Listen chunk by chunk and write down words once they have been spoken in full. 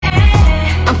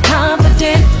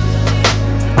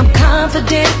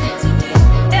confident.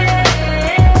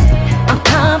 I'm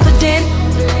confident.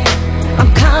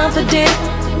 I'm confident.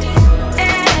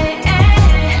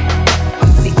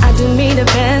 See, I do me the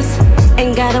best.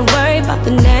 Ain't gotta worry about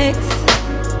the next.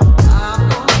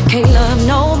 Can't love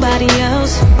nobody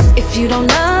else if you don't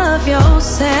love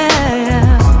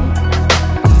yourself.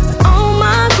 On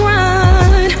my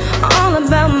grind, all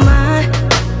about mine.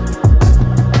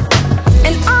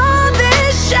 And all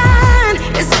this shine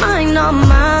is mine, all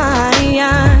mine.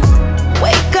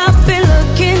 Wake up and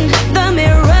look in the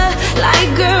mirror like,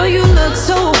 girl, you look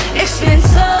so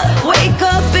expensive. Wake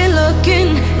up and look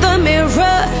in the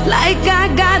mirror like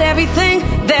I got everything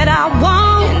that I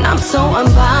want. And I'm so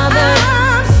unbothered.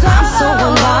 I'm so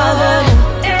unbothered.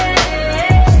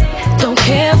 Don't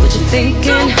care what you're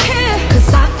thinking,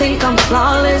 cause I think I'm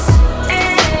flawless.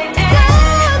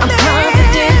 I'm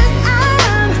confident.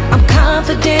 I'm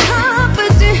confident.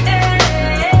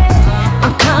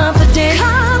 I'm confident.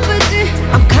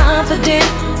 I'm confident.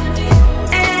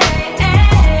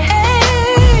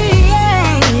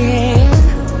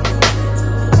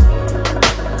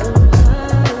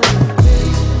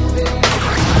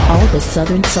 All the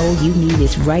Southern soul you need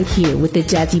is right here with the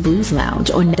Jazzy Blues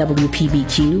Lounge on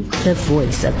WPBQ, the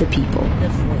voice of the people. The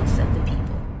voice of the people.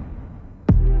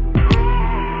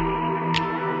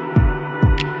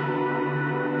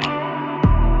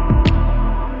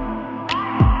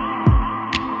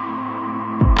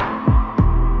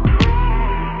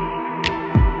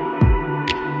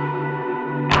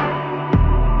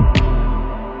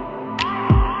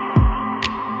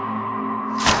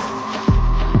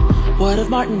 What if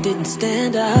Martin didn't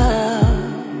stand up?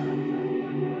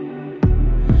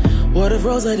 What if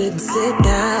Rosa didn't sit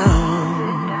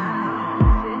down?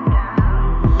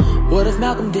 What if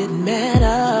Malcolm didn't man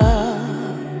up?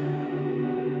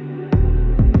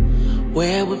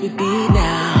 Where would we be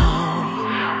now?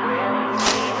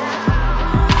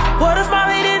 What if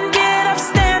Marley didn't get up,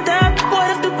 stand up?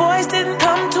 What if Du Bois didn't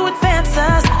come to advance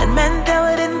us? And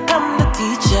Mandela didn't come to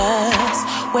teach us?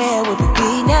 Where would we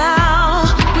be now?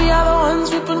 We are the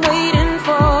ones we've been waiting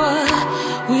for.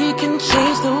 We can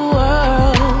change the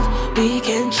world. We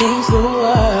can change the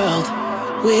world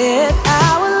with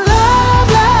our love,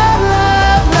 love,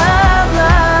 love, love,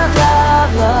 love,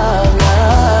 love, love,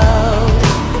 love.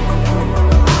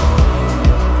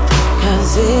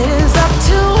 'Cause it is up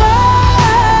to us.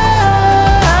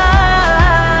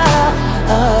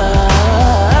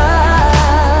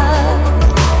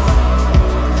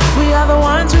 We are the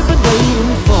ones we've been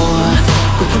waiting for.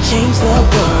 We can change the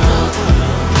world.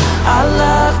 Our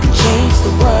love can change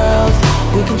the world.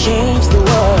 We can change the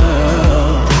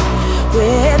world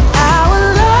with our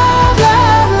love,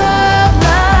 love, love,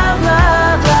 love,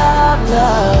 love, love,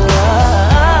 love, love.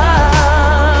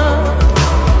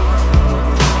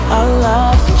 Our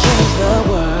love can change the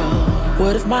world.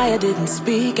 What if Maya didn't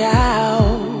speak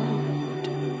out?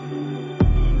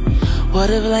 What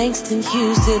if Langston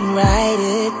Hughes didn't write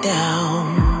it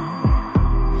down?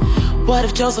 What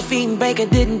if Josephine Baker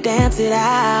didn't dance it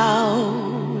out?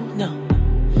 No.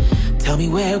 Tell me,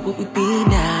 where would we be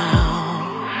now?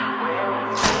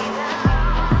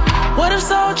 What if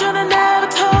Sojourner never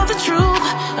told the truth?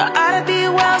 Or Ida B.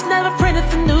 Wells never printed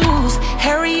the news?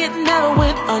 Harriet never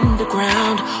went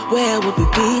underground? Where would we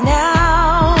be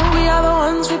now? We are the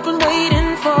ones we've been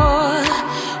waiting for.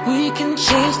 We can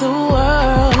change the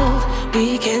world.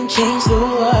 We can change the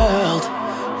world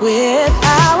with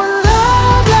our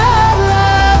love, love,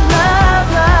 love, love,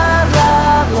 love,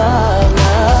 love, love,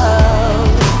 love.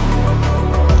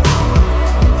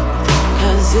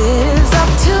 'Cause it is up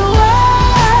to us.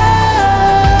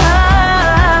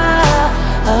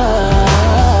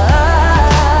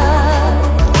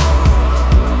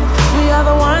 We are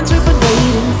the ones we've been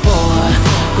waiting for.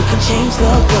 We can change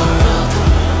the world.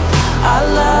 Our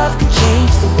love can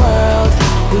change the world.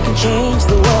 We can change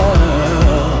the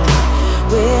world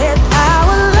with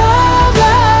our love,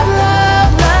 love, love,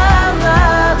 love,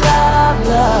 love, love,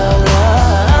 love,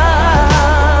 love.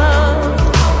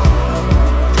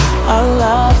 Our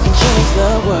love can change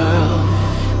the world.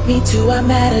 Me too, I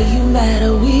matter, you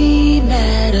matter, we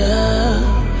matter.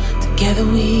 Together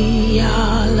we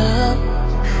are love.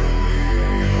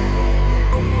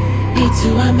 Me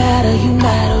too, I matter, you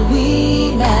matter, we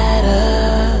matter.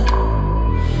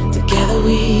 Together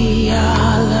we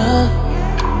are love.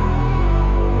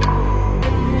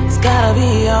 It's gotta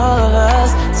be all of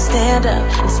us. Stand up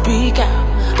and speak out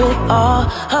with all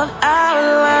of our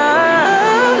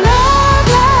love. Love,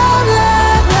 love,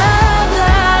 love, love,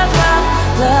 love,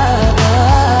 love, love,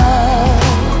 love.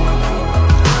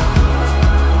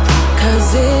 'Cause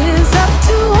it is up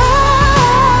to us.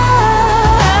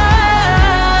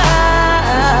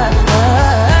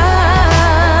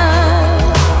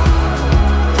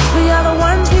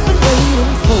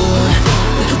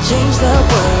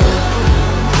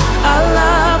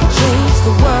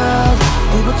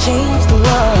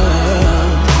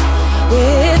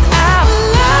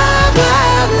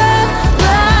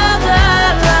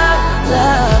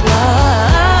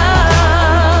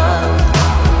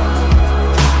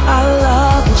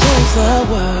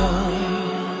 world.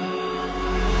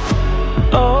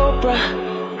 Oprah,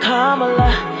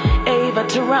 Kamala, Ava,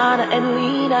 Tarana, and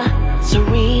Lena,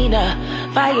 Serena,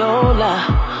 Viola,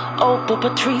 Oprah,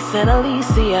 Patrice, and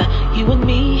Alicia. You and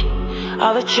me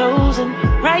are the chosen.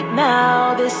 Right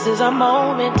now, this is our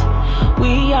moment.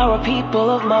 We are a people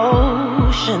of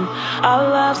motion. Our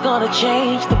love's gonna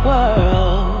change the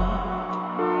world.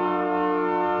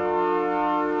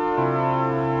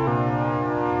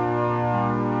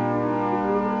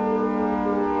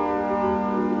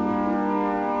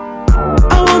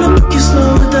 I wanna make you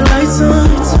slow with the lights on.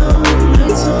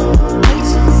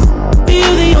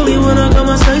 You're the only one I got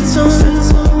my sights on.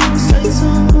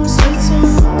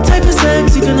 Type of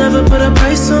sex you can never put a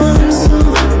price on.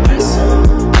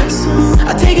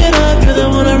 I take it off, you're the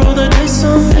one I roll the dice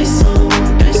on.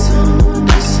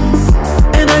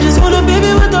 And I just want a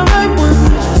baby with the right one.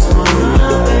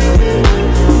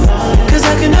 Cause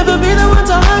I can never be the one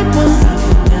to hype one.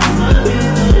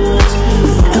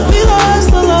 And we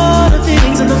lost a lot of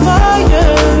things in the fire.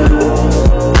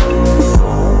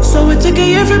 So it took a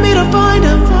year for me to find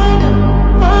him.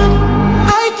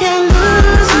 I can't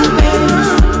lose you, baby.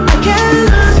 I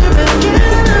can't lose you, baby.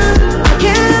 I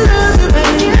can't lose you,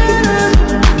 baby.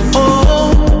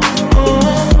 Oh,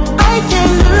 I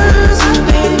can't lose you,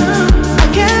 baby. I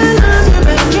can't lose you,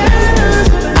 baby.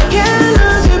 I can't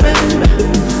lose you, baby.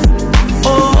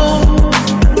 Oh,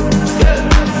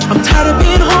 I'm tired of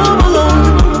being home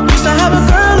alone. Used to have a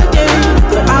girl again,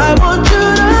 but I want you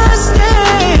to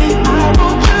stay. I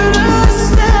want you to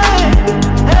stay.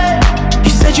 Hey. You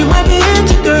said you might be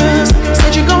into girls.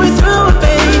 Said you're going through a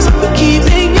phase.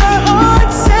 Keeping your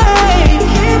heart safe.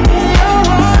 Keeping your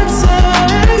heart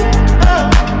safe.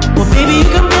 Well, baby, you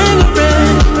can bring a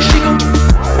friend. She can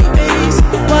face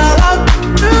while I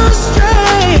do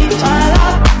straight. While I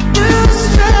do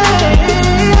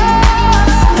straight.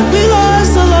 And we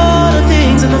lost a lot of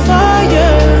things in the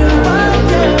fire.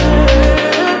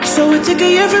 So it took a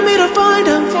year for me to find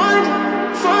him.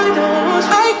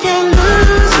 I can't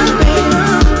lose you, baby.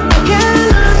 I can't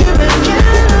lose you, baby.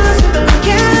 I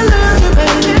can't lose you,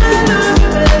 baby.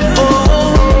 Oh,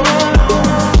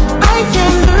 I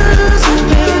can't lose you,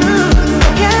 baby. I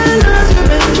can't lose you,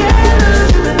 baby.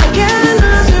 I can't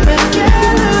lose you, baby.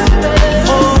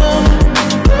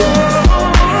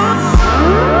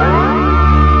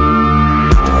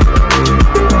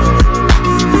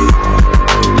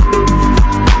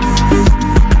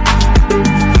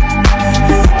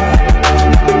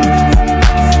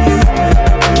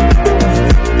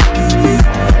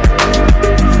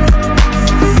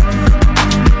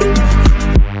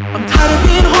 I'm tired of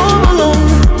being home alone.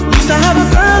 Used to have a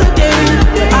girl again.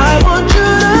 I want you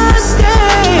to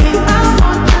stay. I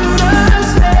want you to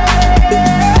stay.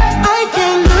 I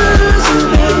can't lose you,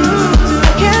 baby. I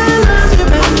can't lose you,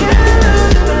 baby.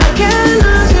 I can't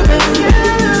lose you, baby. I can't lose you,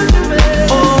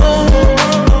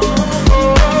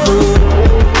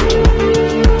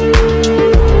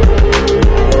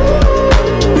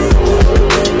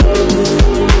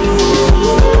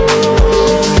 baby.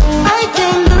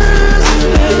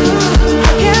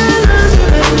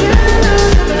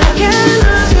 I can't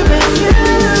lose you, baby. I can't lose you, baby.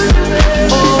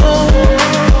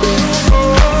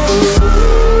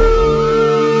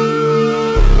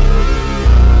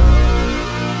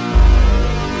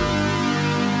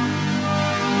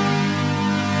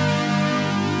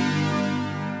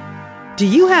 Do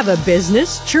you have a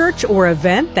business, church, or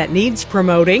event that needs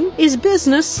promoting? Is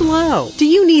business slow? Do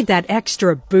you need that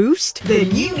extra boost?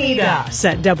 Then you need us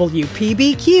at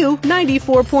WPBQ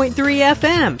 94.3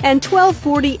 FM and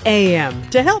 1240 AM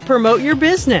to help promote your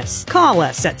business. Call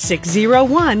us at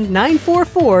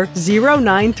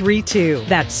 601-944-0932.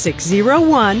 That's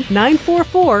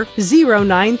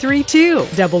 601-944-0932.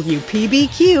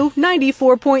 WPBQ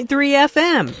 94.3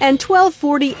 FM and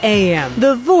 1240 AM,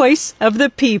 the voice of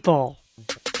the people.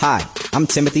 Hi, I'm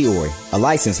Timothy Orr, a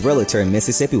licensed realtor in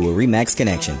Mississippi with RE/MAX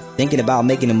Connection. Thinking about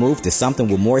making a move to something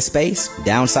with more space?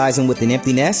 Downsizing with an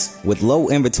empty nest? With low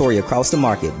inventory across the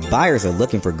market, buyers are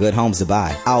looking for good homes to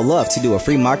buy. I'd love to do a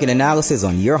free market analysis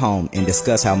on your home and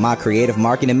discuss how my creative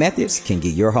marketing methods can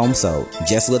get your home sold.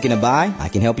 Just looking to buy? I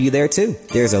can help you there too.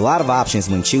 There's a lot of options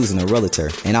when choosing a realtor,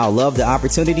 and I'll love the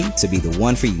opportunity to be the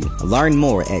one for you. Learn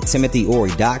more at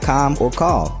timothyorry.com or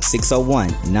call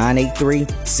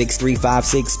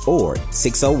 601-983-6356 or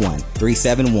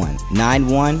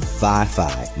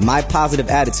 601-371-9155. My positive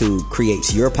attitude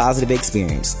creates your positive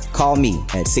experience. Call me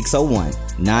at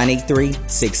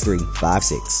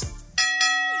 601-983-6356.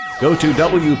 Go to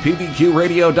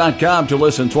WPBQradio.com to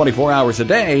listen 24 hours a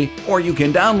day, or you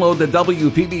can download the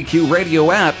WPBQ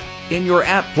Radio app in your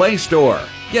app Play Store.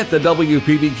 Get the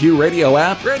WPBQ radio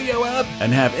app,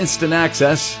 and have instant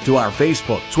access to our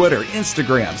Facebook, Twitter,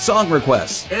 Instagram, song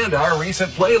requests, and our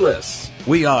recent playlists.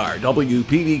 We are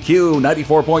WPBQ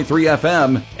 94.3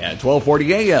 FM and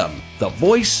 1240 AM. The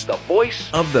voice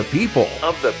of the people.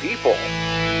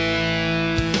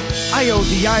 I owed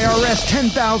the IRS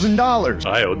 $10,000.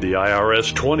 I owed the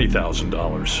IRS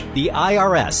 $20,000. The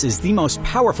IRS is the most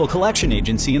powerful collection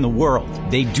agency in the world.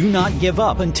 They do not give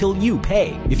up until you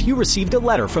pay. If you received a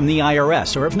letter from the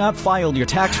IRS or have not filed your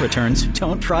tax returns,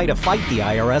 don't try to fight the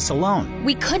IRS alone.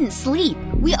 We couldn't sleep.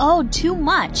 We owed too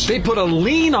much. They put a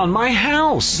lien on my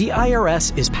house. The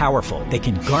IRS is powerful. They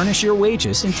can garnish your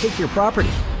wages and take your property.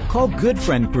 Call Good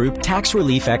Friend Group Tax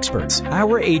Relief Experts.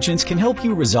 Our agents can help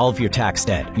you resolve your tax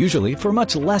debt, usually for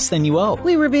much less than you owe.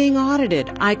 We were being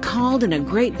audited. I called and a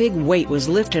great big weight was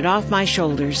lifted off my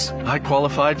shoulders. I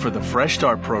qualified for the Fresh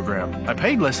Start program. I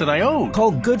paid less than I owed.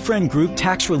 Call Good Friend Group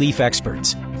Tax Relief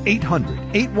Experts.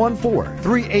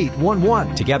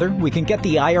 800-814-3811. Together, we can get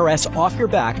the IRS off your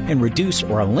back and reduce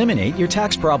or eliminate your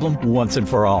tax problem once and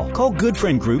for all. Call Good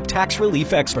Friend Group Tax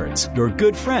Relief Experts. Your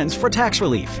good friends for tax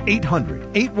relief.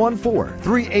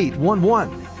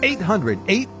 800-814-3811.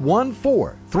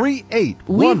 800-814-3811.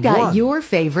 We've got your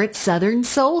favorite Southern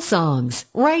soul songs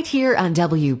right here on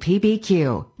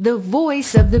WPBQ, the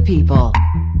voice of the people.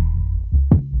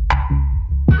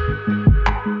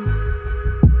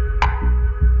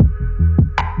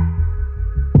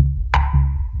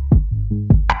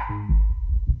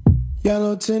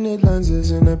 Yellow tinted lenses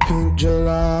in a pink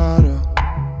gelato.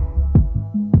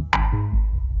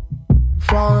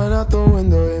 Falling out the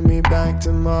window, hit me back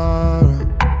tomorrow.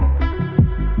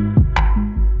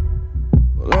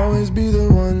 Will always be the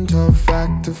one tough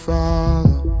fact to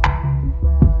follow.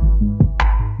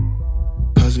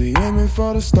 'Cause we aiming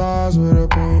for the stars with a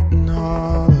point and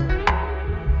hollow.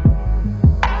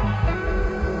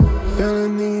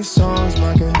 Feeling these songs,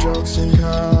 making jokes and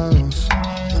cuddles.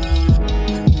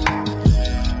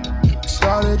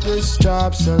 Started this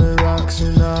job selling rocks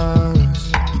and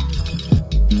honors.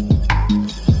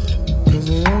 'Cause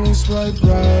they only swipe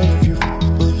right if you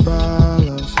with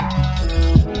follows.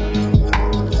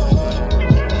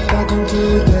 Back into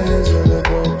the days of the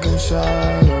broken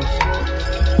shallow.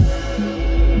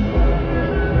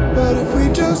 But if we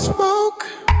just smoke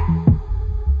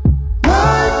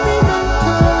like we meant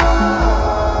to,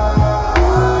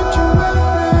 would you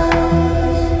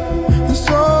reference this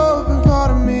open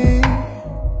part of me?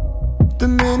 The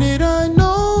minute I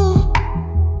know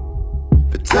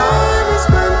the time is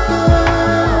spent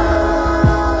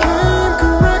there, came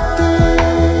corrected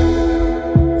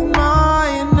my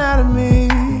anatomy.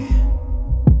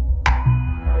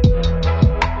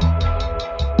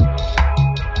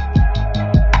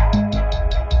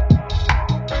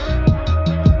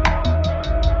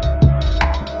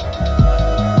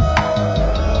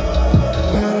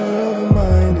 Matter of a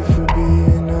mind if we're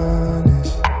being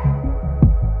honest.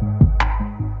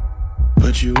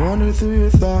 But you wander through your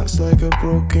thoughts like a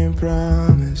broken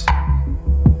promise.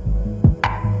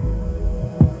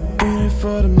 In it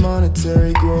for the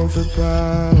monetary growth of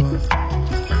power.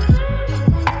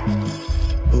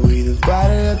 But we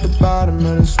divided at the bottom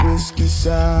of this whiskey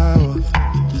sour.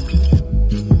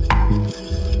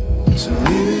 So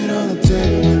leave it on the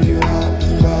table if you're hot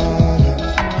and bothered.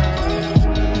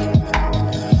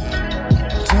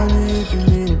 Tell me if you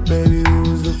mean it, baby,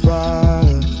 who's the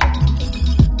father?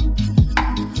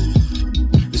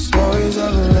 Stories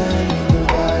of a land we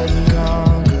divide and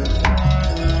conquer.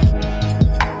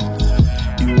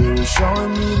 You were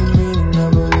showing me the meaning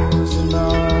of a losing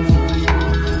offer.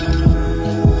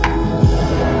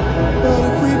 But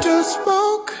if we just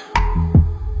spoke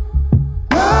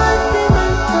like we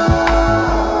meant to,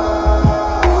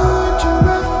 would you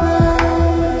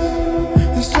reference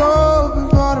this open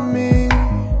part of me?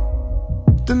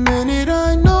 The minute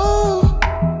I know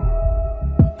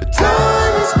the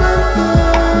time is spent there,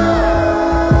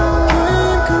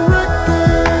 came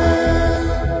corrected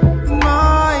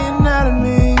my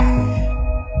anatomy.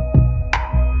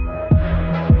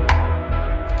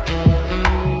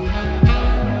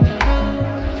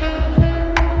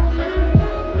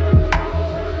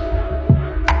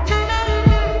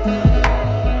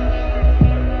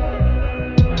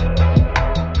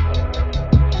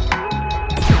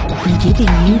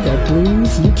 Giving you the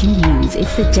blues you can use.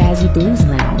 It's the Jazzy Blues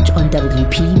Lounge on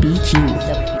WPBQ.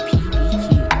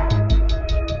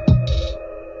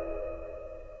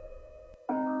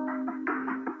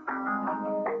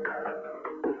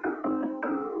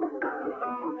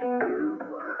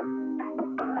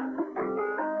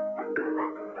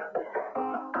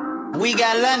 We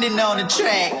got London on the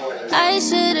track. I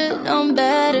should've known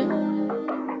better.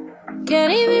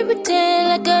 can't even pretend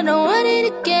like I don't want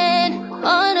it again.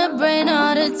 On the brain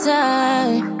all the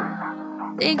time,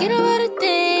 thinking about the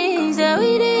things that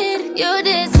we did. You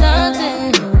did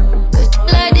something,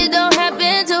 like it don't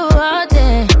happen too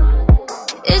often.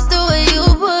 It's the way you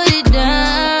put it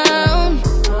down.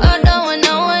 Although when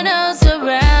no one else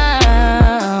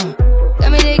around,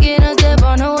 got me taking a step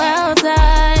on the wild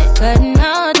side, cutting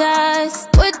all ties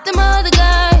with them other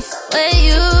guys. Where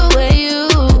you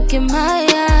get my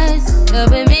eyes,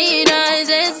 helping me nice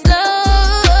and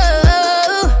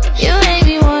slow. You made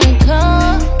me wanna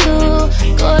come through,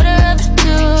 quarter up to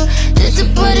 2, just to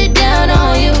put it down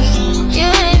on you. You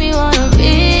made me wanna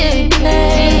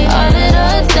replay all of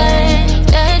the things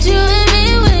that you and me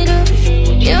went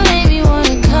through. You made me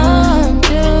wanna come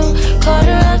through,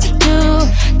 quarter up to 2,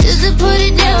 just to put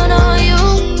it down on you.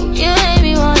 You made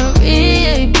me wanna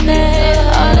replay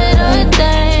all of the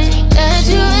things that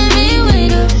you and me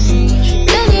went through.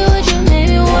 Look at what you made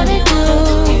me wanna do.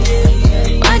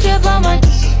 I drop on my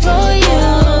for you.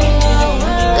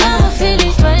 Got my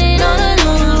feelings running on the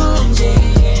loose.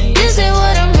 This ain't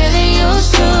what I'm really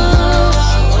used to.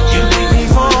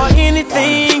 Before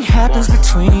anything happens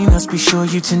between us, be sure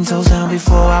you 10 toes down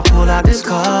before I pull out this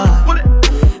car.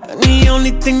 And the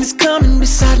only thing that's coming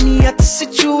beside me at the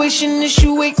situation is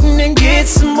you waiting and get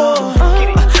some more.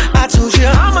 I told you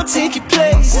I'ma take your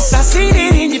places, I seen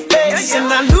it in your face,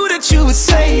 and I knew that you would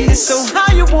say this. So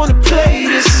how you wanna play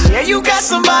this? Yeah, you got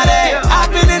somebody. I've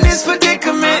been in this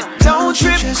predicament. Don't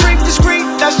trip, creep discreet.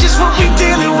 That's just what we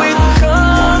dealing with.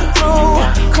 Come through,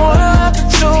 quarter up to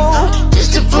 2,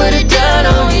 just to put it down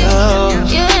on you.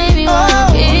 You made me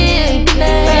wanna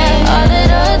replay all of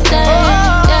the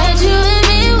things that you and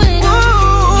me went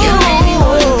through. You made me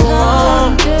wanna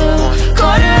come through,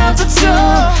 quarter up to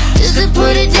 2, just to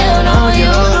put it down on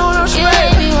you. You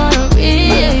made me wanna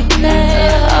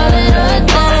replay all of the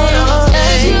things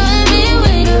that you and me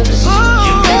went through.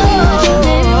 Tell me what you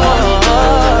made me wanna do.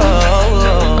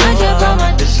 I drop all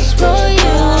my dishes for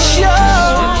you.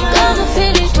 Got my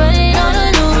feelings running on the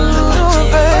loose.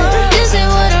 This ain't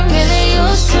what I'm really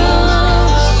used to.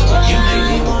 you make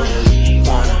me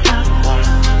wanna.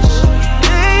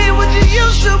 Hey, what you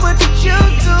used to, what did you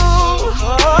do?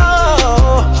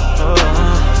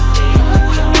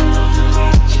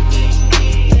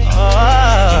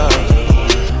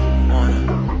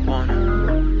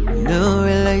 New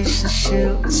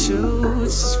relationship with you,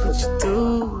 it's just what you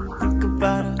do. Think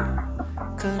about it,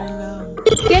 cut it out.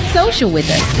 Get social with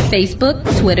us. Facebook,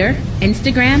 Twitter,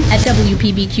 Instagram at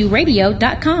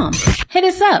WPBQradio.com. Hit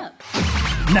us up.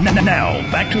 Now,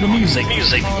 back to the music.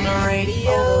 On the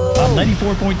radio. On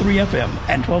 94.3 FM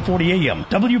and 1240 AM,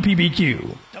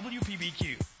 WPBQ.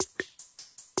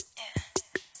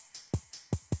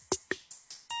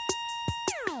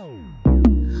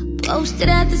 Posted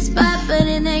at the spot, but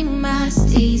it ain't my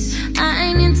steez. I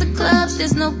ain't into clubs,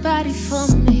 there's nobody for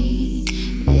me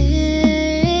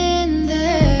in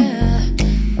there.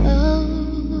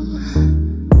 Oh,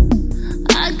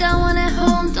 I got one at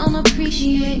home, don't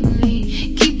appreciate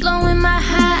me. Keep blowing my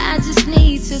high, I just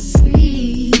need to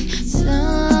breathe somewhere.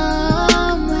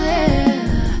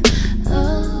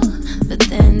 Oh, but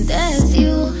then there's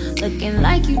you, looking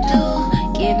like you do,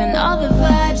 giving all the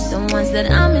vibes, the ones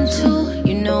that I'm into.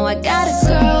 You know I got a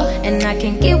girl, and I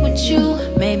can get with you.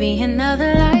 Maybe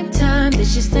another lifetime,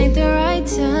 this just ain't the right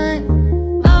time.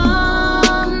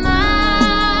 All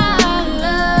my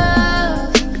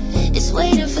love is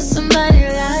waiting for somebody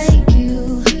like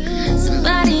you,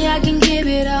 somebody I can give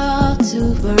it all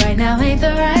to. But right now ain't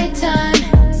the right time.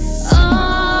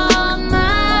 All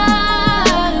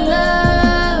my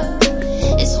love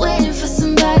is waiting for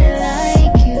somebody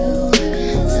like you,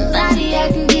 somebody I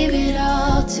can give it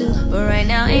all to. But right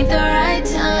now ain't the right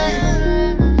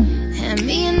time. Hand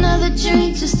me another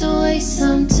drink just to waste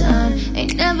some time.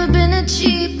 Ain't never been a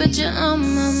cheat, but you're on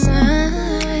my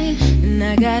mind, and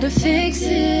I gotta fix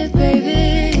it,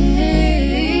 baby.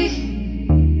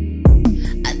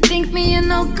 I think me and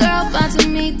no girl about to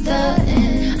meet the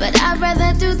end, but I'd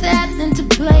rather do that than to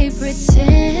play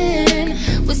pretend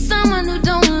with someone who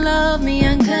don't love me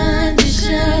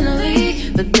unconditionally.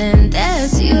 But then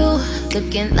there's you,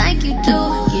 looking like you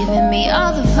do, giving me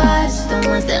all the vibes, the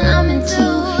ones that I'm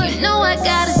into. You know I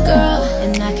got a girl,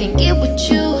 and I can get with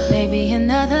you. Maybe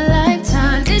another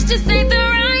lifetime, this just ain't the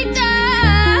right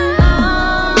time.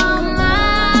 All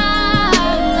my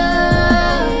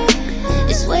love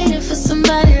is waiting for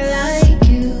somebody like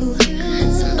you,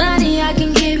 somebody I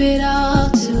can give it all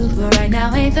to. But right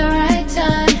now ain't the right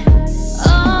time.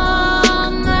 All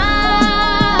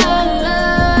my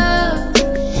love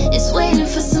is waiting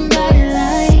for somebody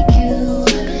like you,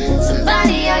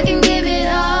 somebody I can give it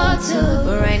all to.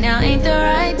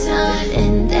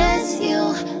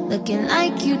 looking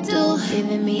like you do,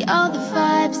 giving me all the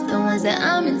vibes, the ones that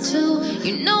I'm into.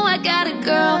 You know I got a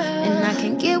girl, and I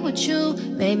can get with you.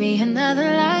 Maybe another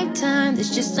lifetime,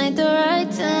 this just ain't the right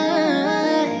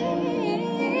time.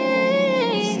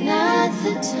 It's not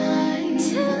the time.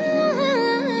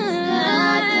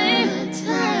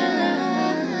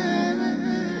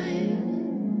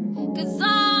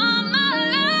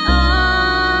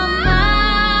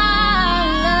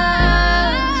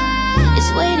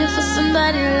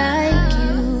 Somebody like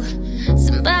you,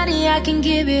 somebody I can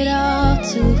give it all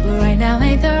to, but right now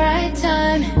ain't the right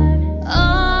time.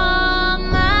 Oh,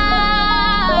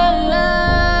 my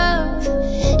love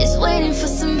is waiting for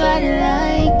somebody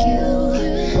like you,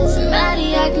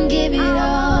 somebody I can give it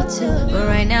all to, but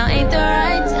right now ain't the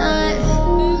right time.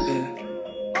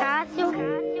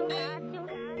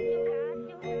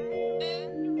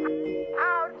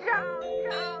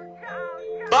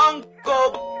 Bongo,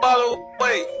 follow,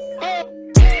 wait.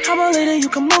 How about later you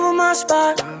come over my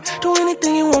spot? Do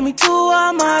anything you want me to,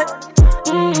 I might.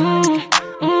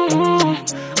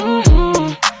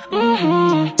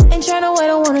 Ain't tryna wait,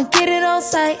 I wanna get it on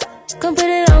sight. Come put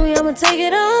it on me, I'ma take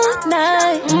it all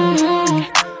night.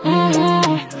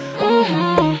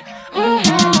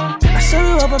 I saw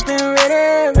you up and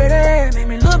ready, ready. Make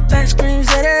me look back, scream,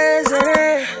 zeddy,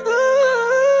 zeddy.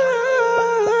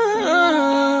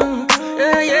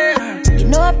 Yeah, yeah. You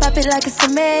know I pop it like a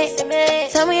cement.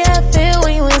 Tell me how I feel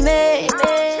when you with me.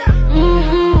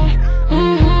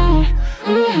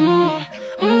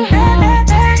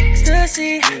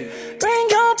 Ecstasy, bring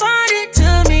your body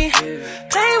to me.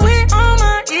 Play with all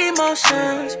my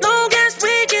emotions. Long as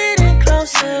we getting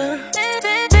closer.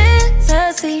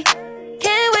 Fantasy,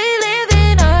 can we live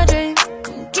in our dreams?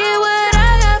 Come get what I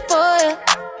got for you.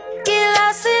 Get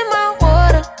lost in my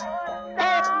water.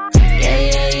 Yeah,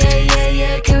 yeah, yeah, yeah,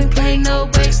 yeah. Can we play no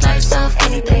breaks, lights off,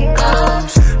 anything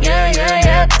goes? Yeah, yeah,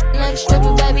 yeah. Like a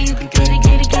stripper, baby, you can get it,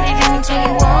 get it, get it anytime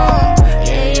you want.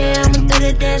 Yeah, yeah, I'ma do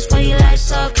the dance for you,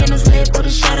 lights off, candles lit, put a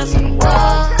shadow from the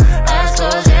wall. Eyes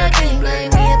closed, yeah, can't blame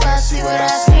me if I see what I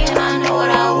see and I know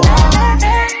what I want.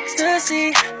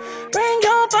 Ecstasy, bring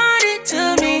your body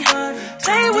to me.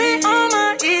 Play with all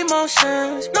my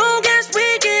emotions. Long as we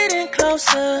getting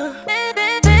closer.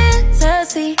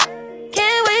 Fantasy,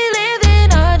 can we live in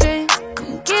our dreams?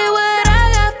 Come get what I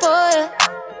got for you.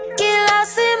 Get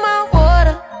lost in my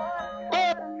water.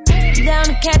 Down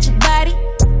to catch a body.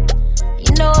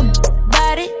 You know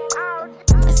about it.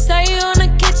 I saw you on the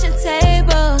kitchen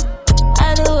table. I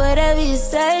do whatever you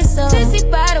say so. Sissy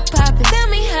bottle poppin'. Tell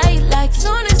me how you like it.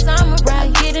 Soon as I'm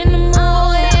around, get in the mood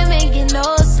and make it no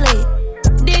sleep.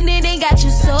 They got you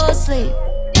so asleep.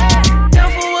 Down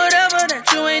for whatever that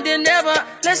you ain't did never.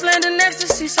 Let's land in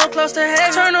ecstasy so close to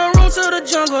heaven. Turn the room to the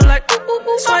jungle like ooh, ooh,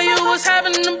 ooh. Saw you was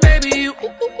having them, baby, you ooh,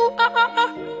 ooh, ooh, ah, ah,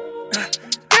 ah.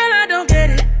 Girl, I don't get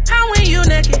it. How when you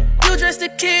naked, you dressed to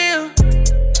kill.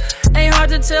 Ain't hard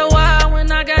to tell why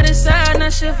when I got inside,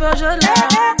 that shit felt just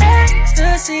like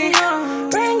ecstasy.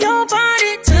 Bring your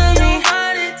body to me.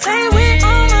 Play with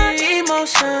all my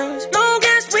emotions. Long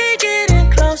as we getting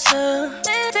closer.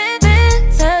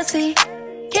 Fantasy,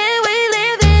 can we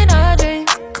live in our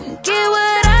dreams? Come get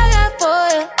what I got for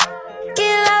you.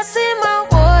 Get lost in my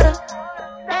water.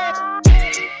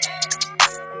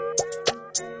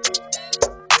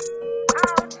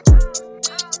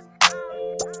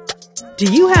 Do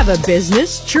you have a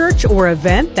business, church, or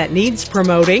event that needs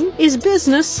promoting? Is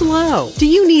business slow? Do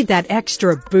you need that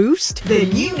extra boost?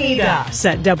 Then you need us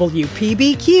at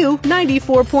WPBQ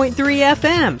 94.3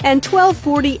 FM and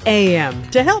 1240 AM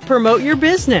to help promote your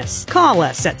business. Call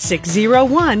us at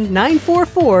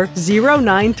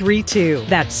 601-944-0932.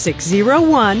 That's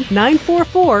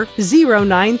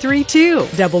 601-944-0932.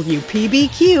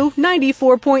 WPBQ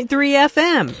 94.3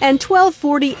 FM and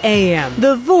 1240 AM,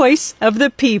 the voice of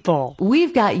the people.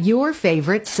 We've got your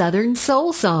favorite Southern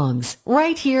soul songs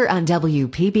right here on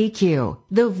WPBQ,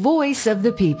 the voice of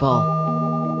the people.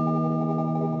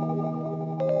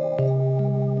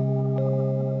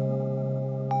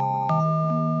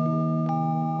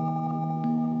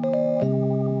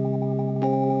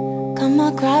 Come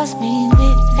across me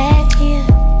with that here.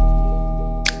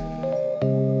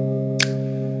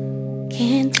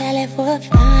 Can't tell if we're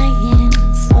flying,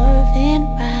 swerving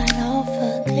right off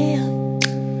a cliff.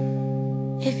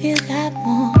 If you got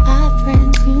more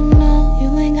options, you know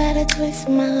you ain't gotta twist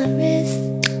my wrist.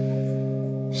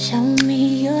 Show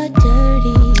me your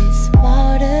dirtiest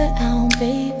water, I'll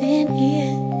bathe in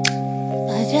it.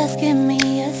 But just give me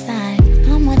a sign,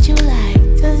 I'm what you like.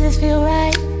 Does this feel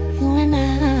right? You and I.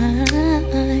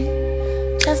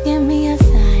 Just give me a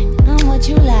sign, I'm what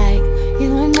you like.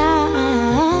 You and I.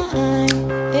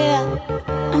 Yeah,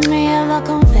 I'm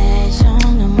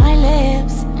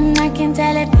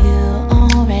tell if you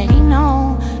already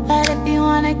know. But if you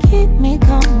wanna keep me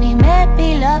company, maybe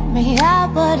love me, I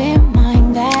wouldn't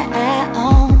mind that at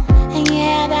all. And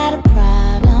yeah, I got a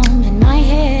problem in my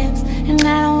hips, and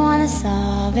I don't wanna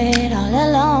solve it all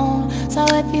alone. So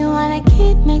if you wanna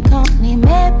keep me company,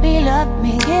 maybe love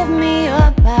me, give me your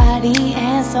body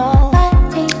and soul.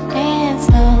 Body and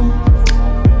soul.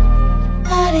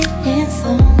 Body and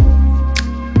soul.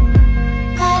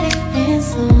 Body and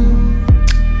soul.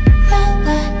 Your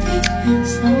body and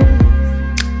soul.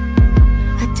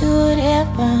 I do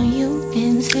whatever you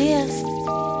insist.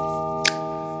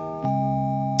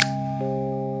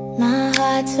 My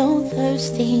heart's so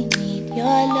thirsty, need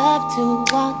your love to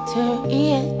water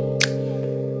it.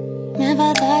 Never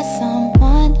thought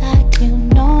someone like you,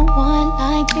 no one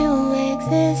like you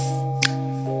exists.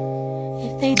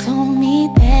 If they told me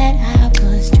that I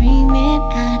was dreaming,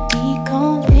 I'd be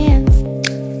convinced.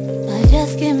 But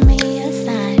just give me a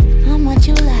sign, I'm what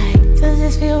you like. Does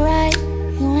this feel right,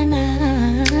 you and I?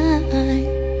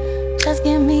 Just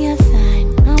give me a sign,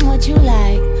 I'm what you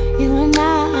like, you and I.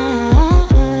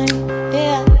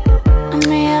 Yeah, I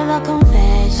may have a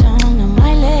confession on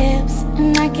my lips,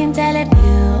 and I can tell if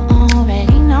you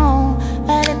already know.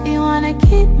 But if you wanna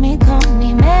keep me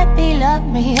company, maybe love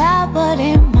me, I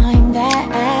wouldn't mind that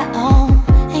at all.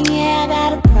 And yeah, I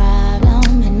got a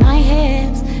problem in my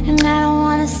hips, and I don't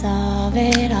wanna solve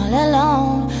it all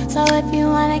alone. So if you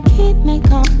wanna keep me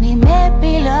company,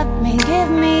 maybe love me, give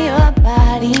me your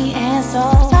body and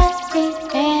soul. Body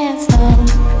and soul.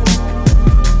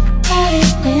 Body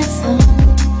and soul.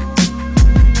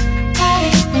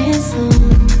 Body and soul.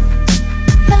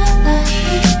 Your body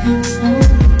and soul.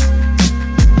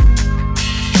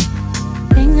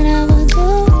 Things that I would do,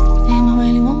 damn, I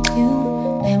really want you.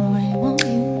 Damn, I really want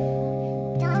you.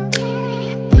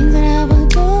 Things that I would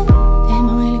do, damn,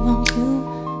 I really want you.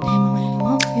 Damn, I really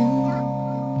want you.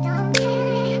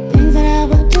 Things that I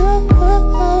would do,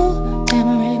 damn,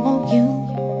 I really want you.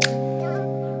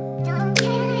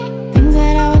 Things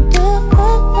that I would do,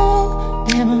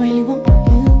 damn, I really want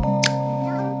you.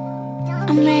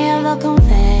 I may have a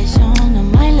confession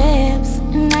on my lips,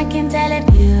 and I can tell if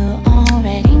you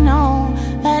already know.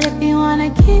 But if you wanna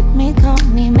keep me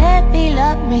company, maybe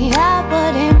love me, I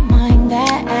wouldn't mind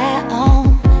that at all.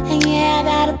 And yeah, I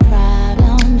got a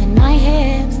problem in my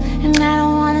hips, and I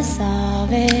don't wanna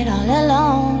solve it all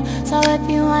alone. So if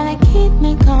you wanna keep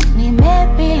me company,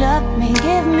 maybe love me,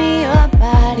 give me your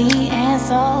body and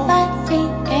soul. Body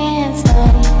and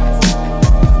soul.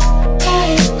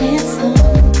 Body and soul.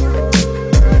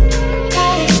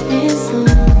 Body and soul.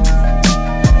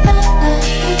 Your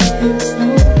body and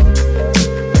soul.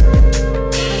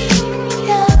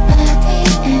 Your body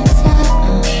and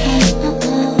soul.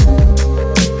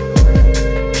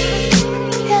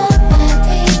 Your body and soul. Your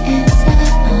body and soul.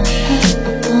 Your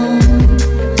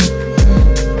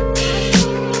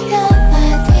body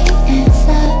and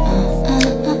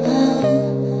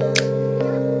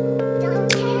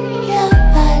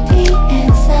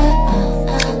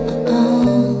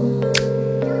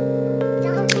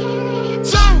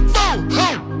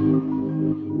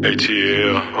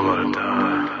ATL, I'm gonna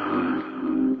die.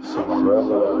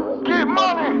 Get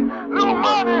money, little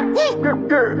money.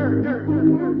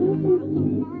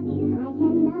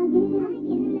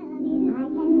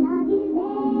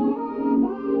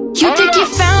 You think you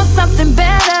found something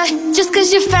better just cause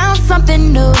you found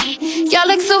something new. Y'all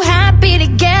look so happy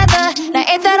together. Now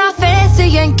ain't that all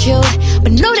fancy and cute?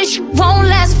 But know that you won't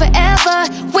last forever.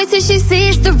 Wait till she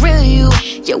sees the real you.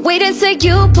 You wait until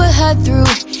you put her through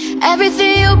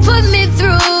everything you put me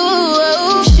through.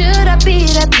 Should I be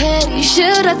that petty?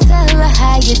 Should I tell her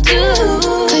how you do?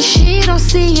 Cause she don't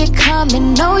see it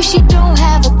coming. No, she don't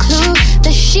have a clue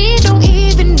that she don't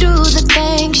even do the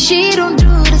things. She don't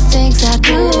do the things I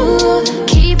do.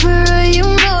 Keep her real, you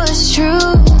know it's true.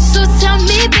 So tell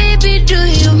me, baby, do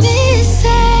you miss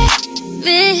it?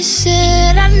 Miss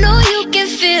it? I know you can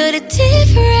feel the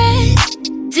difference.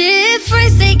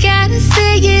 Difference, ain't gotta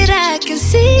say it, I can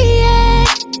see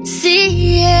it.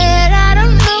 See it, I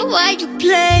don't know why you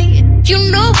play it. You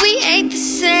know we ain't the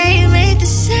same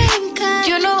kind.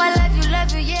 You know I love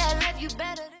you, yeah, I love you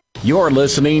better. You're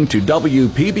listening to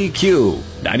WPBQ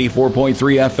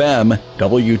 94.3 FM,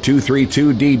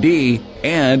 W232DD,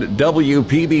 and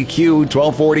WPBQ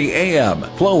 1240 AM,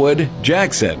 Flowood,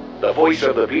 Jackson. The voice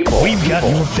of the people. We've got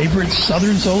your favorite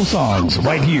Southern Soul songs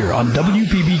right here on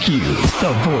WPBQ,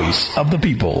 the voice of the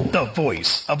people. The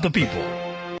voice of the people.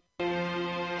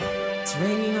 It's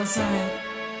raining outside.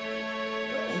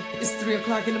 It's 3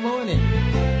 o'clock in the morning.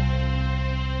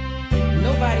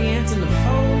 Nobody answering the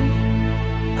phone.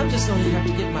 I'm just gonna have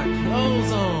to get my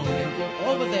clothes on and go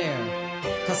over there.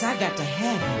 'Cause I got to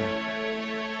have him.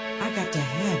 I got to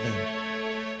have him.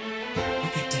 I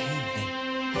got to have him.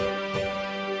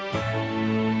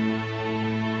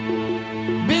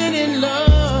 Been in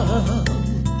love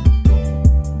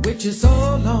with you so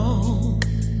long,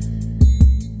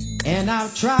 and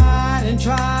I've tried and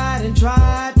tried and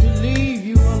tried to leave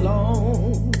you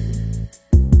alone,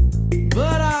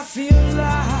 but I feel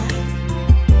like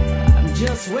I'm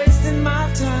just wasting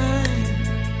my time.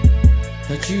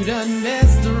 But you done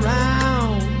messed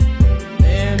around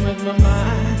and with my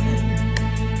mind.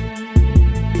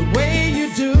 The way you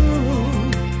do,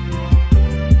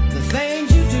 the things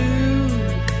you do,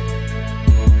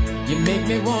 you make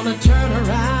me wanna turn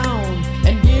around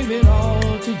and give it all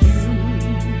to you.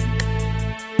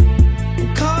 I'm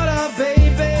caught up,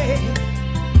 baby,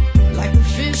 like a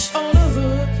fish on a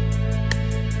hook.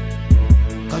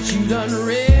 'Cause you done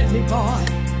read me, boy,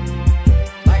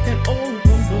 like an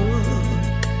open book.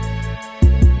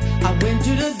 I went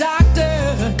to the doctor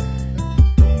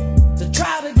to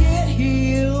try to get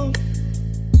healed,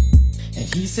 and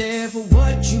he said, for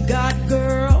what you got,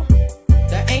 girl,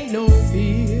 there ain't no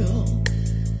pill.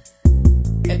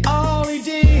 And all he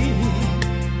did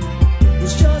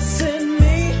was just send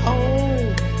me home.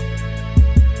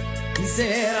 He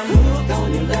said, I'm hooked on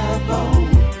your love bone,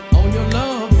 on your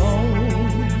love bone.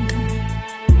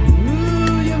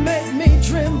 Ooh, you make me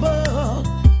tremble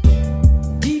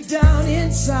deep down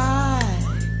inside.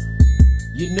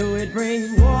 You know it brings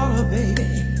water, baby,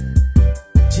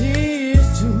 tears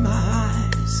to my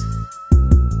eyes.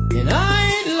 And I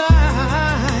ain't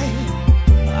lying,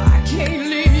 I can't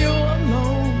leave you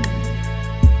alone.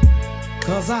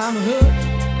 'Cause I'm hooked,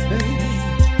 baby,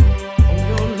 on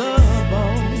your love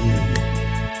bone.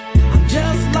 I'm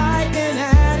just like an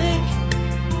addict,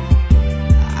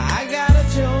 I got a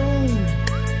Joan.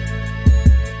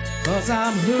 'Cause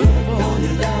I'm hooked on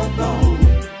your love bone,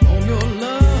 on your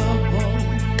love bone.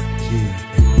 Yeah,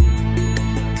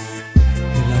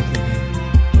 you like it, baby?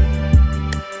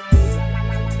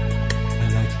 I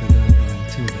like your love bone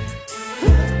too, baby.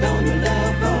 Hooked on your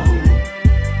love bone.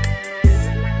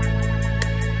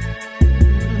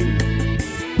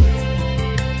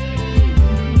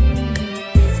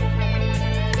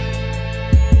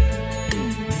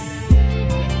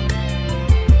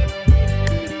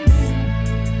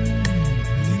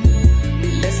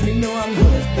 Lets me know I'm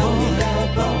hooked on your love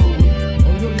bone,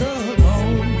 on your love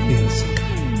bone. Feels so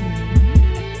good.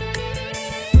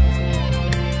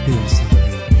 Feels so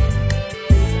good.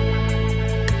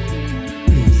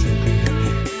 Feels so good, baby.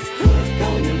 Hooked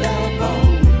on your love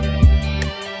bone.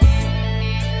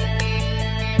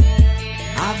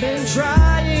 I've been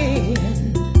trying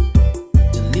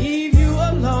to leave you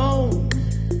alone,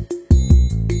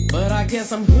 but I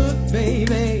guess I'm hooked,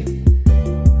 baby,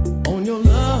 on your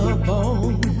love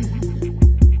bone.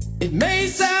 It may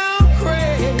sound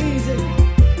crazy,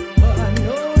 but I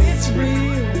know it's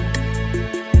real.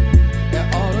 There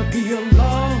ought to be a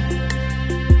law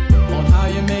on how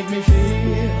you make me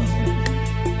feel.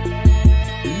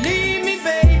 Believe me,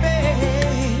 baby,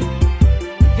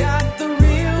 got the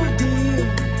real deal.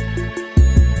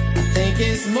 I think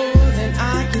it's more than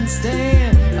I can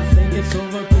stand. I think it's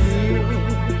overkill.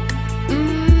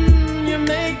 You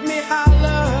make me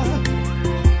holler,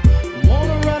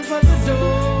 wanna run for the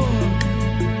door.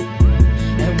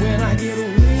 And when I get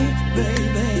weak,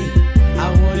 baby, I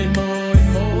want it more and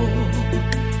more.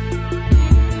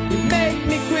 You make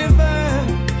me quiver,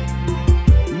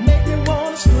 make me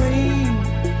wanna scream.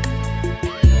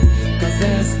 'Cause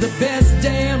that's the best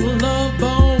damn love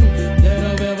bone that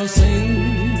I've ever seen.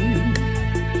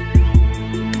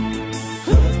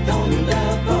 Hooked on your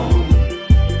love bone.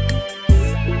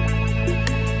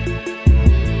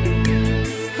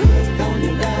 Hooked on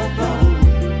your love bone.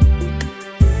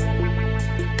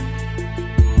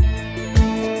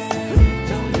 Hooked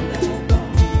on your love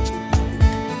bone.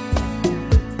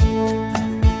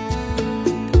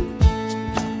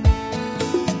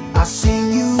 I seen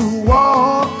you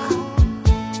walk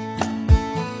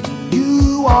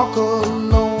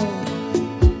alone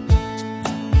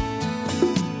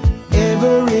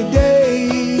every day.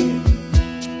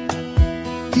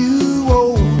 You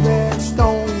old red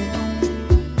stone.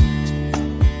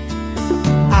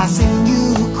 I seen you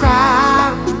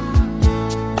cry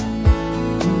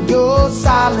your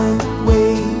silent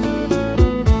way.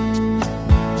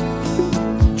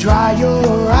 Dry your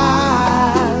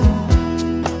eyes,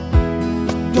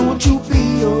 don't you be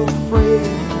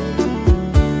afraid.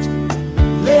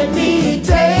 Let me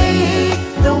take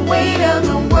the weight of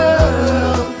the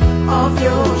world off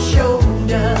your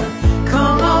shoulder.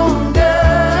 Come on,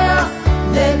 girl,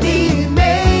 let me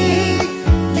make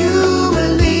you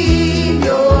believe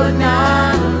you're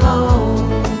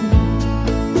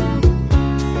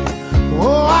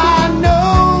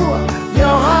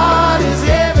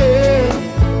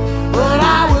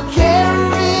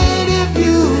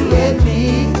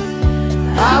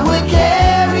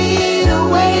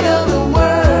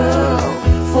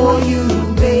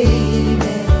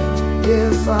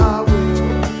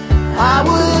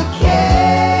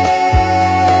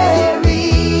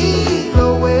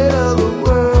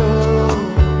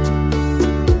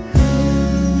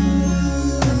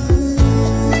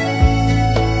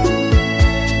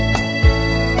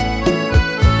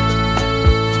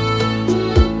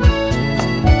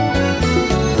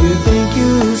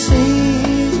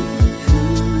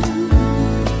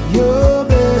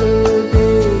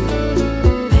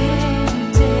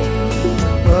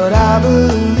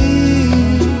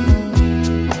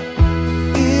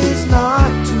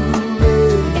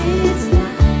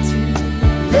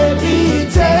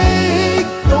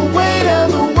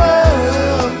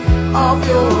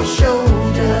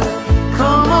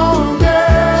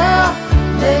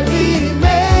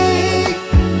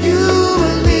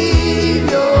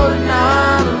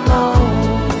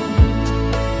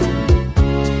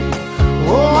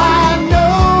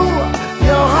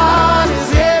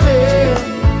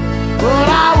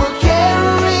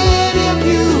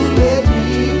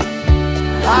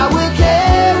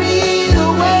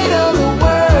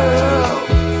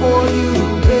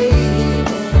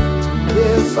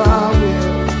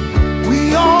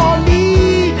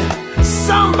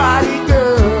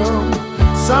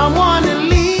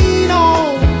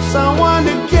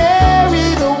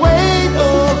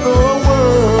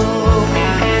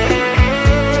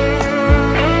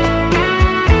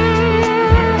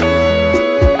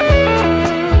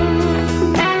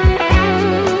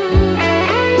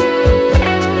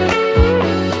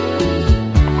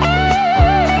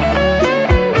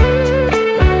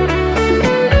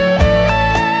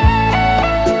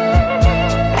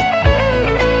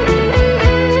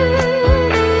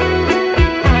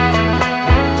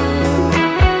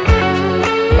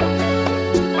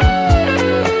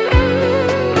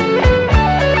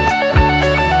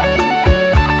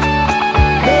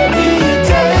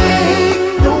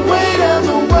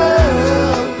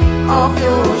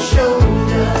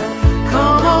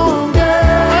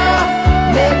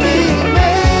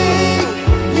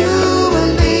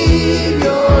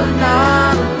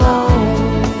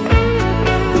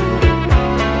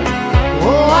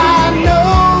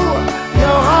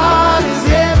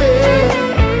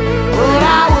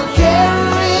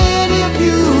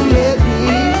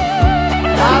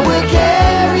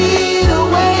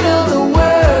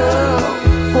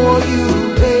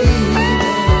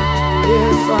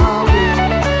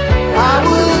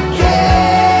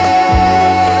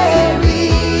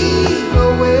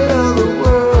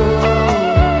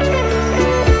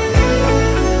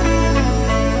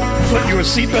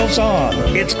Soul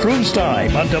Song. It's cruise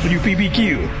time on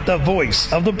WPBQ, the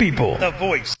voice of the people. The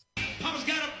voice. Papa's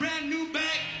got a brand new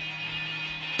bag.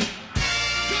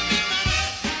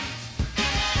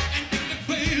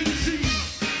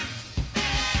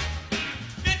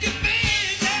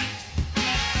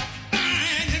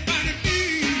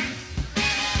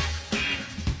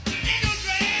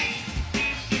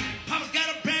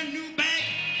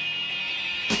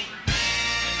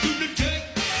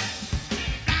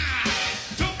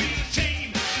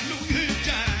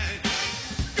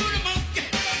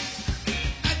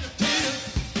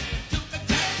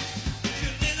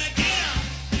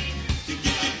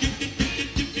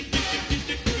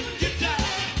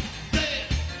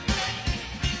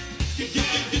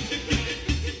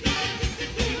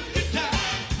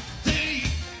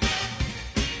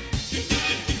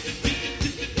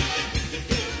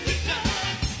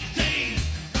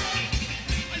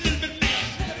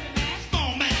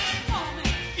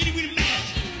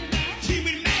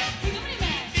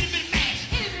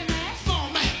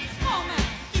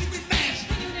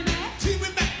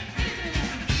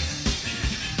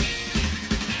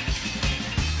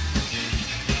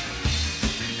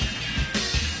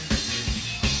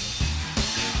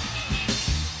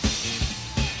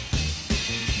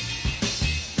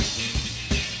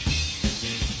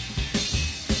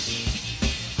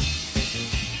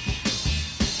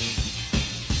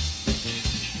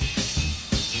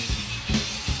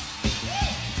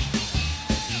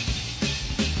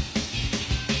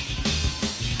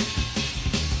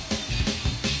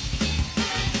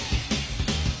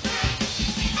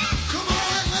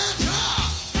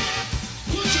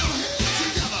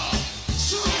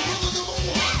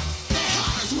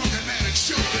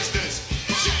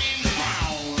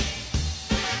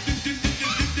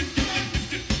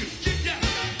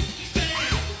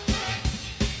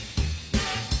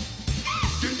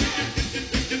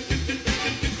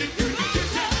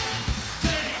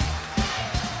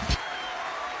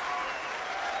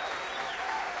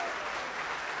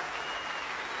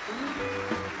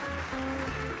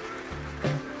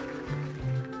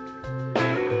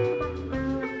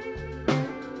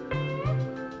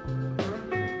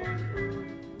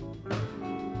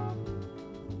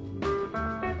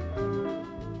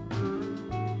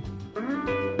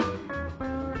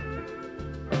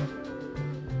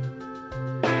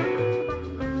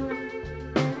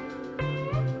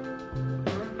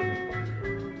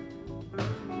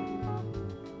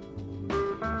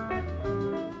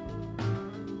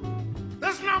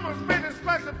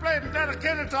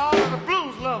 Dedicated to all of the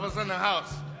blues lovers in the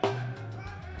house.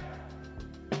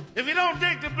 If you don't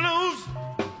dig the blues,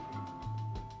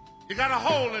 you got a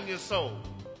hole in your soul.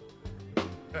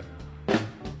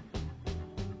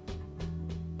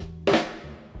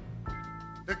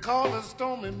 They call it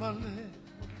Stormy Monday.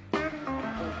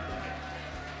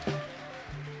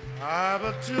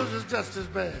 But Tuesday's just as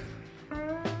bad.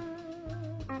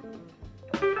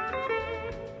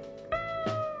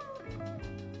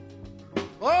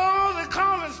 Oh, they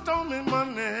call it Stormy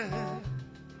Monday,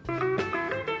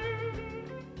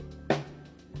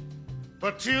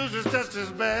 but Tuesday's just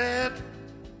as bad.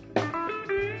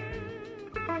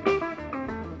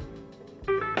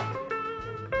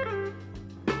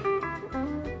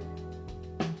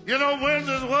 You know,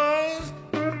 Wednesday's was,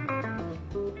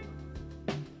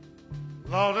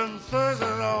 Lord, and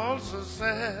Thursday's also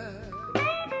sad.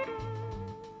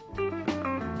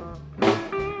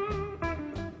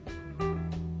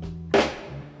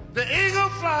 The eagle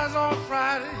flies on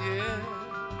Friday, yeah.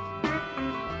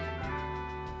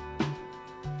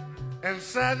 And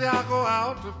Saturday I go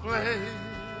out to play.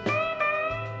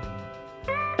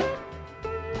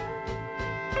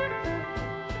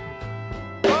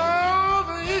 Oh,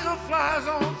 the eagle flies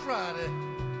on Friday.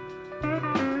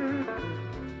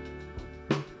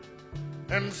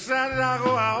 And Saturday I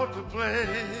go out to play.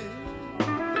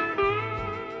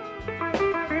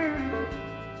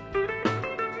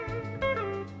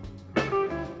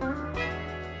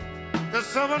 The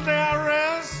seventh day I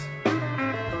rest,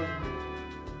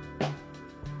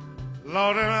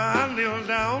 Lord, and I kneel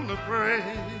down to pray.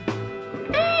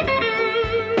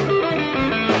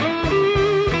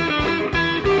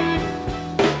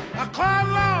 I cry,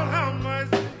 Lord, have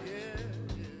mercy,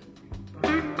 yeah.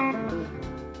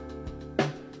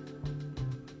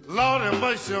 Lord, have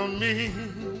mercy on me.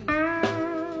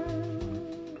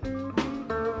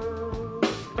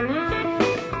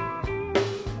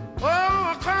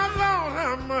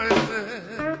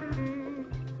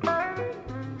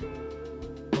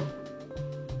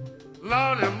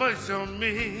 Lord have mercy on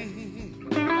me.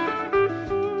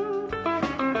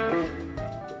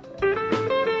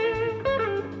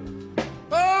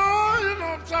 Oh, you know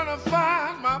I'm trying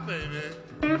baby.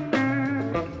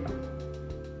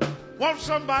 Won't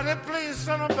somebody please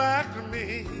send her back to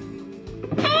me?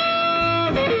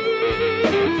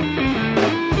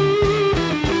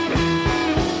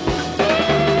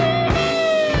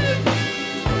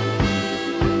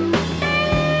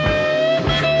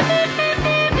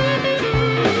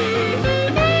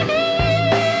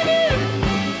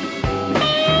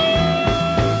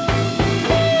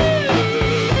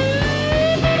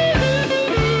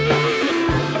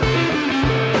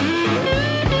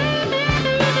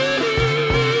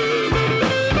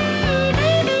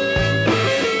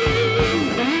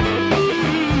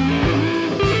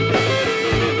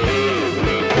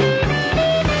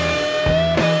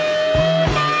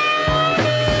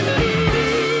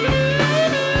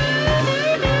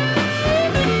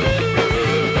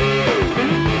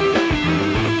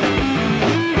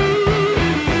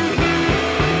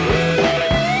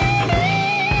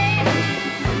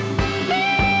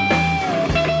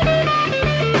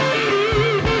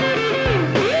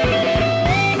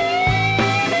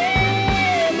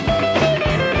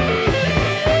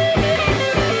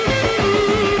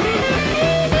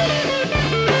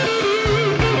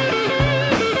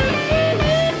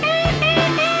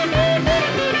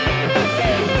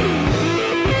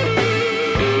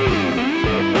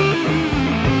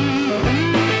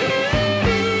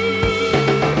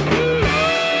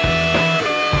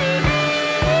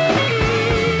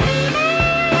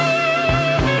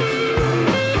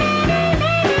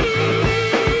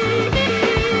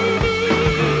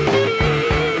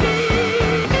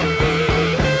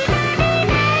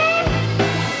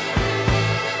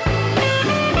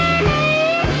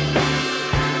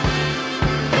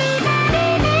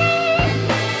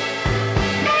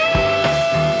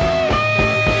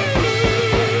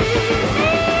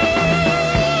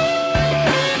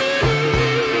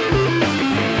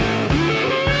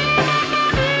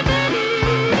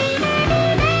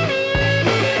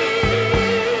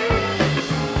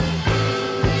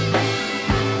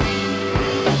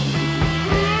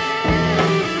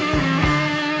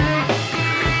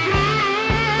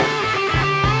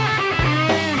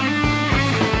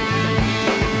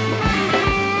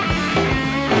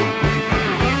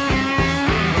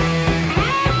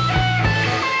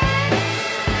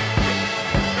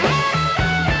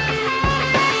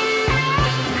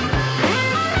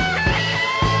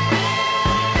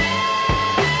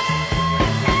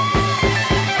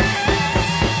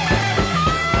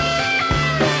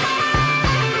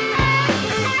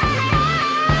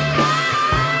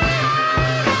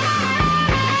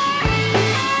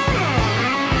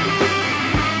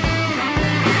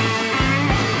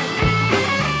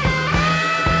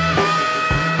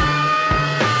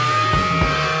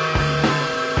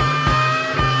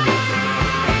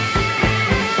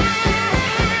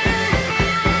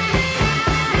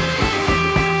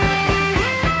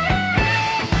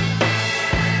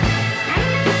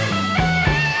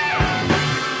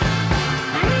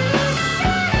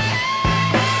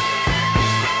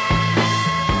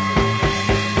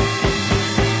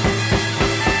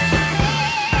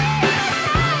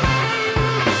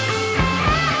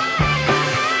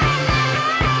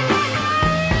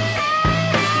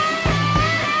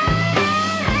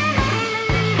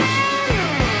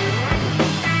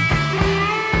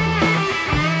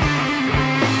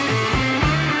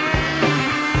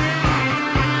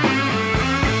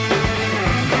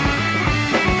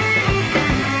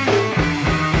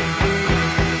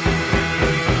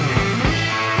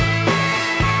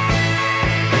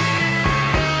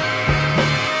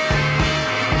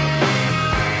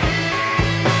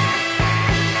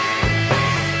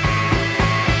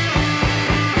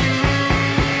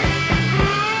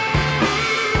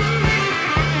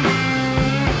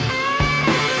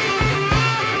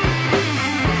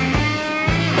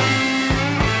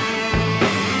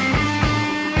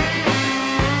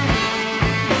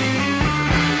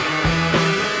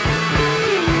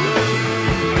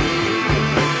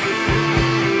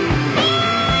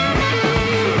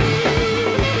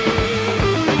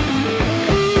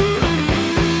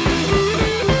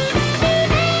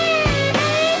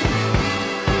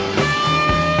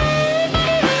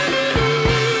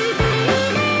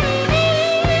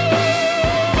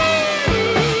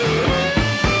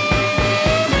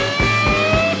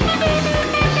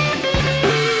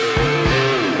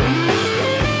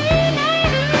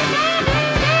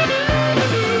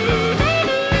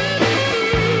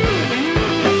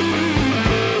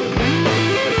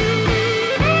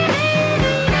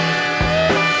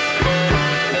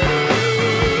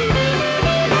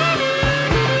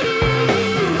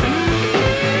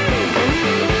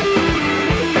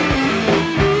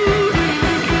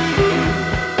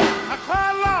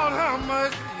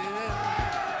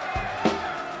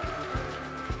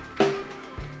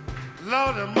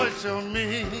 Lord have mercy on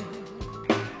me.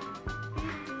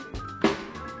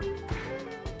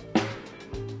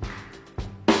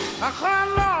 I cry,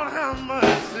 Lord have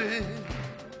mercy.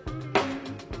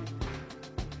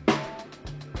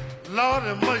 Lord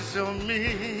have mercy on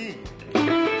me.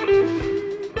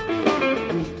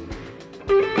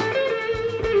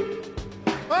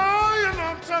 Oh, you know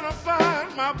I'm trying to find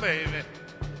my baby.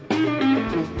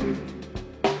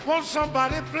 Won't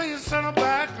somebody please send her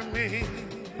back to me?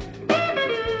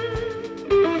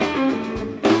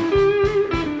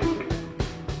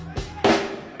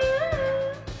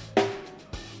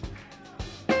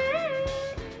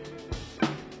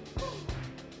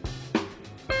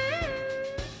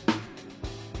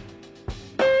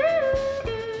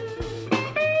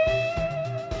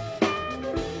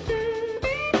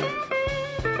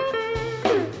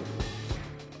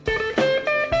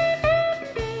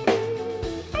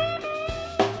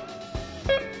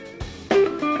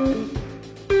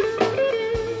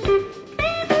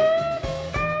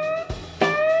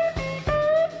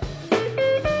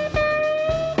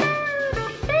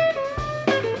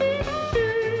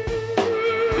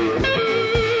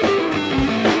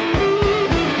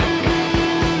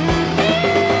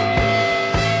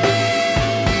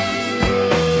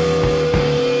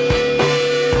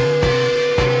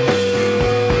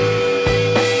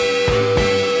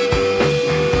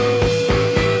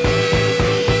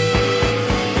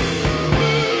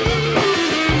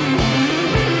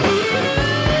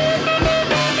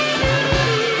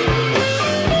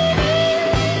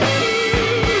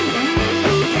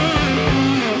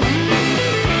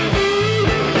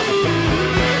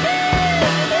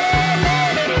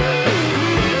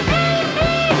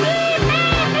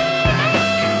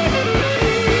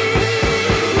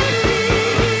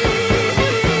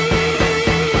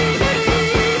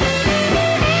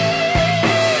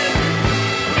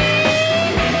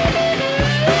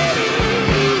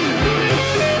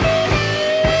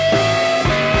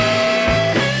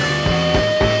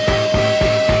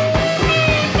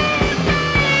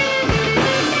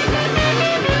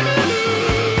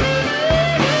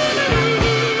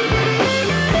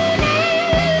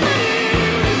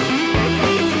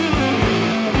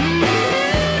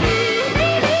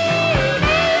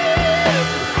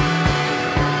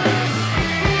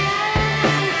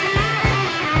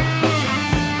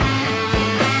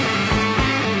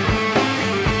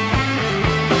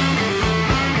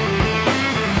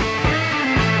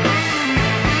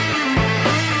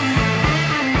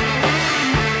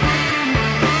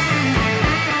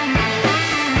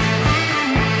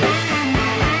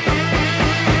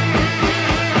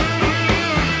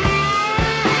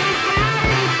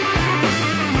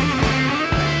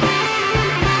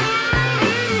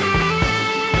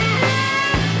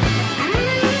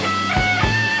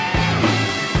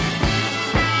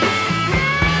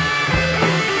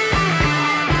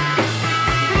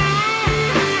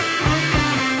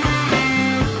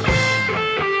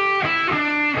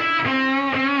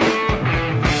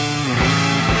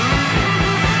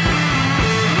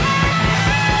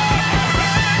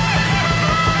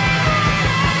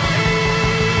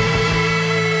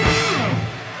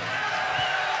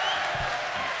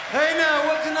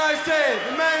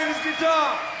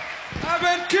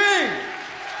 Albert King!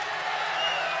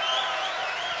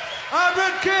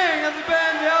 Albert King and the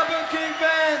band, the Albert King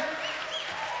Band.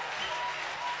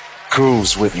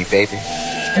 Cruise with me, baby.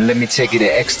 And let me take you to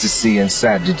ecstasy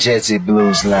inside the Jazzy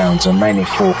Blues Lounge on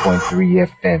 94.3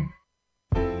 FM.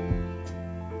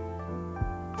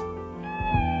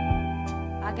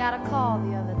 I got a call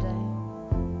the other day.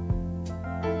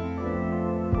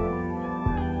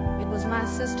 It was my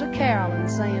sister Carolyn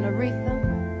saying, Aretha,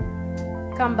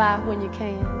 come by when you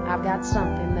can. I've got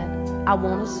something that I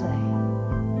want to say.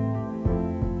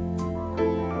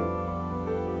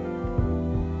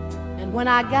 And when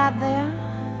I got there,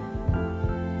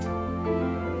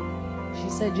 she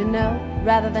said, you know,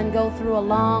 rather than go through a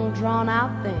long,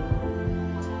 drawn-out thing,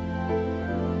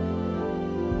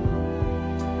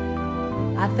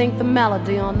 I think the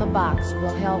melody on the box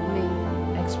will help me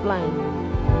explain.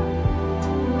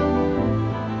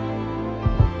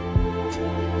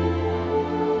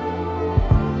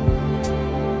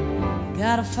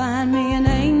 Gotta find me an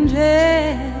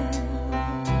angel